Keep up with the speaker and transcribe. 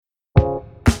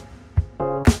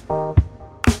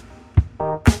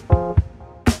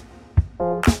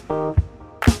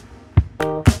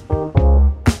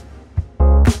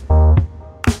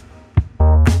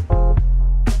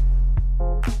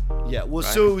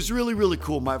So it was really, really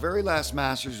cool. My very last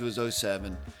Masters was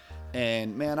 '07.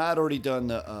 And, man, I'd already done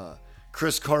the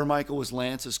Chris Carmichael was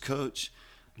Lance's coach.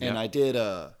 And I did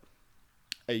a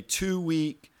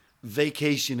 2-week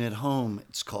vacation at home,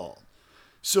 it's called.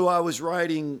 So I was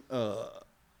riding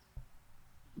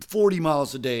 40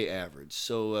 miles a day average.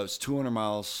 So I was 200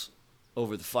 miles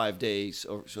over the 5 days,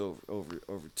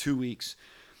 over 2 weeks.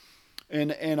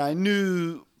 And I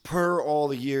knew per all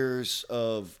the years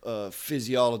of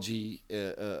physiology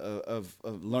of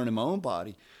learning my own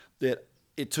body that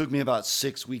it took me about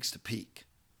 6 weeks to peak.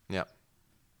 Yeah.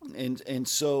 And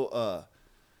so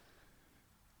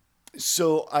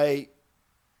I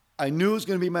knew it was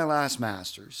going to be my last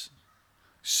Masters.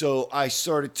 So I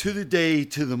started to the day,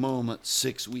 to the moment,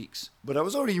 6 weeks. But I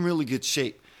was already in really good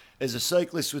shape. As a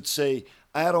cyclist would say,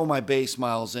 I had all my base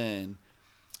miles in.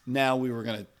 Now we were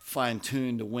going to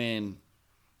fine-tune to win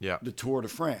the Tour de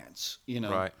France,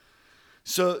 Right.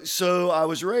 So I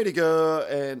was ready to go,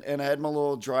 and I had my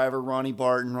little driver, Ronnie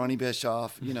Barton, Ronnie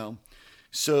Bischoff,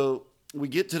 So we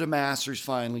get to the Masters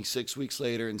finally 6 weeks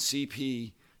later, and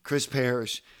CP, Chris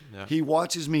Parrish, he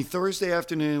watches me Thursday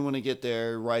afternoon when I get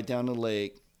there, ride down the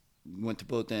lake, went to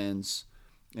both ends.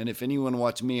 And if anyone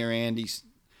watched me or Andy,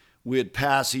 we'd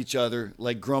pass each other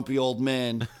like grumpy old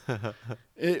men.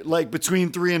 Like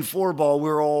between 3 and 4 ball, we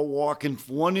were all walking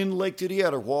one end of the lake to the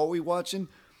other. What were we watching?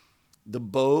 The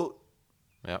boat,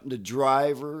 the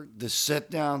driver, the set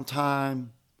down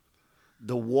time,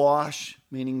 the wash,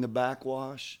 meaning the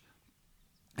backwash.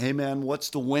 Hey, man, what's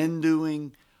the wind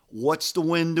doing? What's the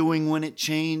wind doing when it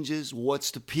changes? What's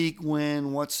the peak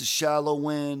wind? What's the shallow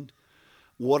wind?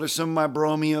 What are some of my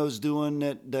bromios doing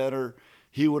that are,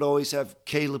 he would always have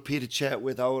Caleb P to chat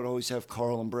with. I would always have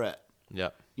Carl and Brett. Yeah.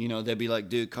 They'd be like,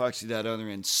 dude, Coxie, that other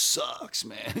end sucks,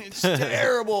 man. It's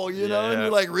terrible, And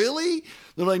you're like, really?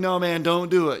 They're like, no, man,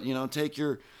 don't do it. Take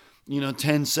your,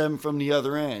 10-7 from the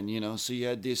other end, So you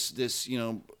had this,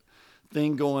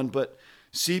 thing going. But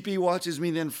CP watches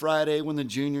me then Friday when the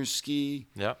juniors ski.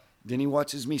 Yeah. Then he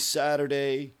watches me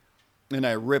Saturday, and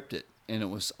I ripped it, and it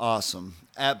was awesome.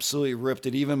 Absolutely ripped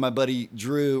it. Even my buddy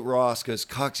Drew Ross goes,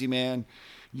 Coxie, man,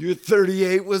 your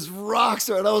 38 was rock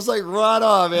star. And I was like, right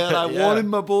on, man. I wanted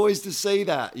my boys to say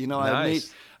that.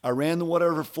 Nice. I ran the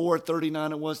whatever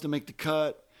 4:39 it was to make the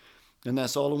cut. And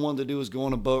that's all I wanted to do was go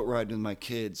on a boat ride with my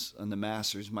kids on the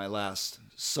Masters my last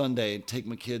Sunday and take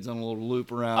my kids on a little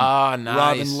loop around nice.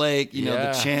 Robin Lake,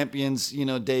 the champions,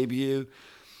 debut.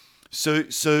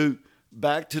 So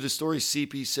back to the story,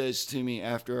 CP says to me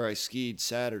after I skied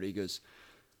Saturday, he goes,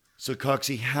 so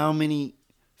Coxie, how many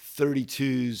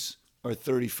 32s or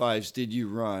 35s did you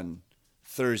run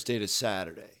Thursday to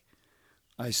Saturday?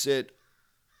 I said,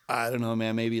 I don't know,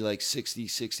 man, maybe like 60,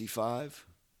 65.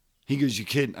 He goes, you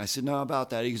kidding? I said, no,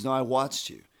 about that. He goes, no, I watched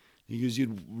you. He goes,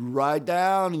 you'd ride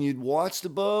down and you'd watch the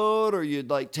boat or you'd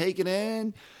like take it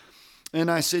in. And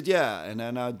I said, yeah. And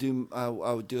then I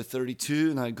would do a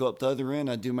 32 and I'd go up the other end.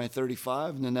 I'd do my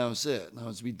 35 and then that was it. And I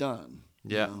was be done.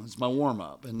 Yeah. It's my warm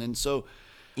up. And then so.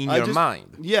 In your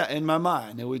mind. Yeah, in my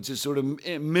mind. It was just sort of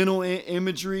mental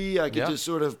imagery. I could just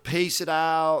sort of pace it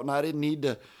out, and I didn't need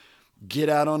to get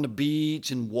out on the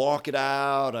beach and walk it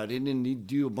out. I didn't need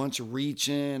to do a bunch of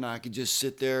reaching. I could just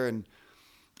sit there and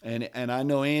I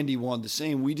know Andy wanted the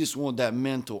same. We just want that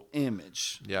mental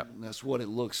image. Yeah. That's what it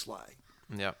looks like.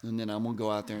 Yeah. And then I'm gonna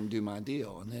go out there and do my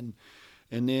deal. And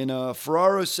then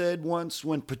Ferraro said once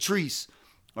when Patrice,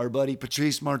 our buddy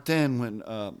Patrice Martin,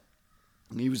 when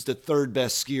he was the third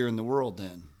best skier in the world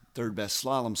then, third best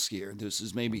slalom skier. This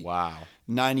is maybe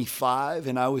 95,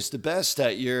 and I was the best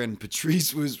that year, and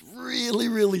Patrice was really,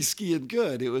 really skiing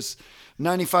good. It was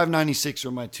 95, 96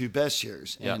 were my two best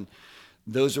years, and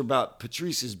those are about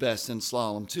Patrice's best in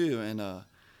slalom too. And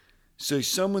so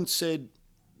someone said,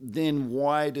 then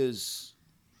why is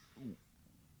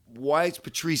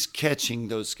Patrice catching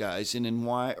those guys, and then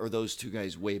why are those two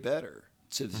guys way better?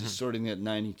 So this is starting at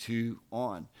 92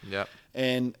 on. Yeah.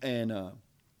 And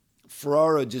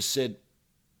Ferraro just said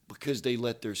because they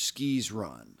let their skis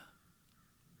run.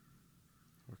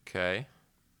 Okay.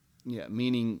 Yeah,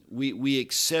 meaning we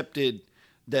accepted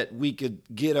that we could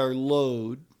get our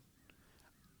load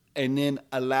and then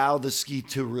allow the ski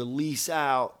to release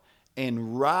out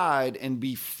and ride and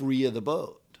be free of the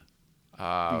boat.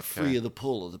 Be free of the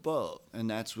pull of the boat. And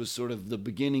that was sort of the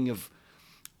beginning of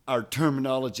our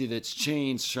terminology that's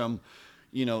changed from,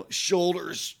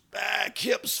 shoulders back,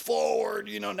 hips forward,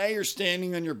 now you're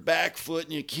standing on your back foot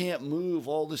and you can't move.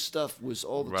 All this stuff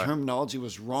terminology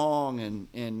was wrong.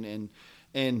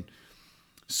 And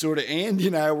sort of Andy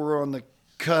and I were on the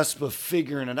cusp of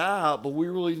figuring it out, but we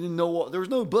really didn't know there was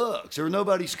no books. There was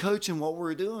nobody's coaching what we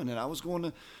were doing. And I was going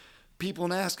to people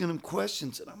and asking them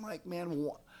questions. And I'm like, man,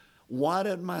 why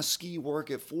did my ski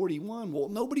work at 41? Well,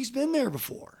 nobody's been there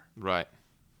before. Right.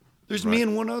 There's me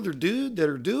and one other dude that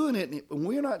are doing it, and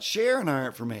we're not sharing our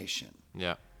information.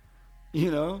 Yeah.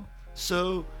 You know?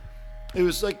 So it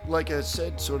was like I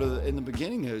said sort of in the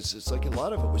beginning, it's like a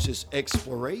lot of it was just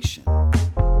exploration.